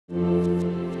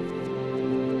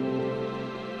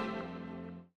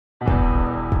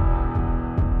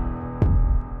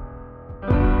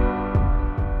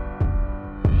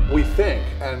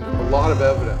And a lot of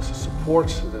evidence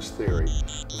supports this theory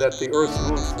that the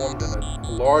Earth-Moon formed in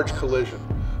a large collision,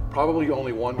 probably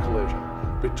only one collision,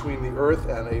 between the Earth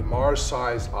and a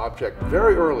Mars-sized object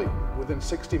very early, within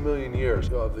 60 million years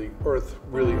of the Earth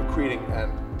really accreting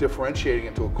and differentiating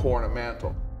into a core and a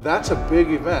mantle. That's a big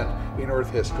event in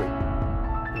Earth history.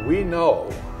 We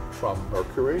know from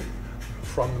Mercury,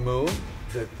 from the Moon,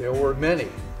 that there were many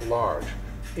large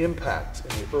impacts in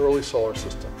the early solar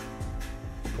system.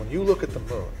 When you look at the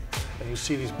Moon and you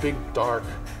see these big dark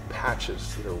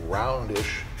patches that are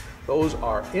roundish, those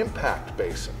are impact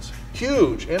basins,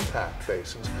 huge impact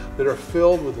basins that are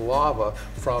filled with lava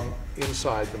from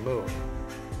inside the Moon.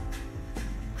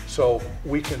 So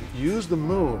we can use the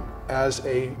Moon as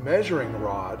a measuring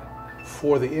rod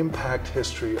for the impact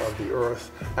history of the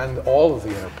Earth and all of the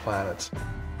inner planets.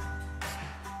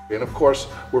 And of course,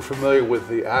 we're familiar with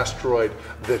the asteroid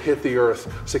that hit the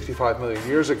Earth 65 million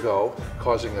years ago,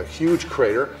 causing a huge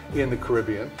crater in the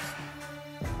Caribbean.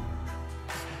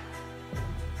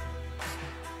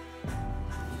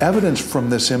 Evidence from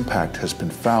this impact has been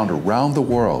found around the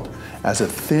world as a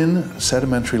thin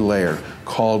sedimentary layer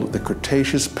called the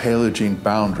Cretaceous-Paleogene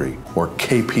boundary, or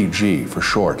KPG for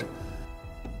short.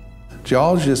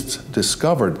 Geologists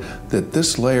discovered that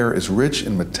this layer is rich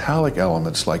in metallic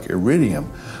elements like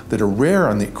iridium that are rare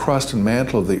on the crust and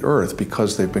mantle of the Earth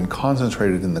because they've been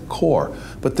concentrated in the core,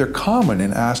 but they're common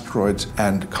in asteroids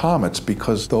and comets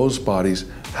because those bodies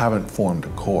haven't formed a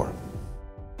core.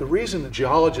 The reason the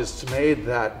geologists made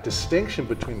that distinction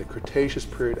between the Cretaceous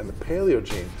period and the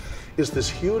Paleogene is this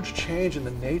huge change in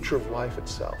the nature of life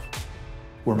itself.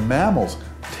 Where mammals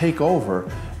take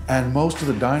over and most of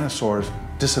the dinosaurs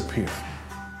disappear.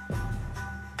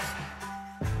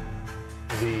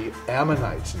 The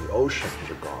ammonites in the oceans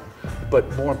are gone,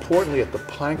 but more importantly at the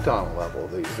plankton level,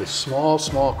 the small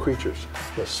creatures,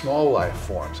 the small life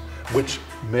forms, which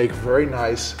make very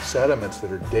nice sediments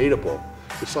that are datable.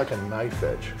 It's like a knife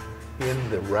edge in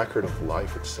the record of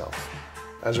life itself.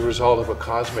 As a result of a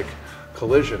cosmic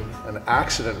collision, an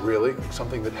accident really,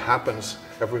 something that happens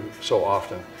every so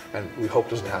often, and we hope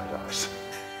doesn't happen to us.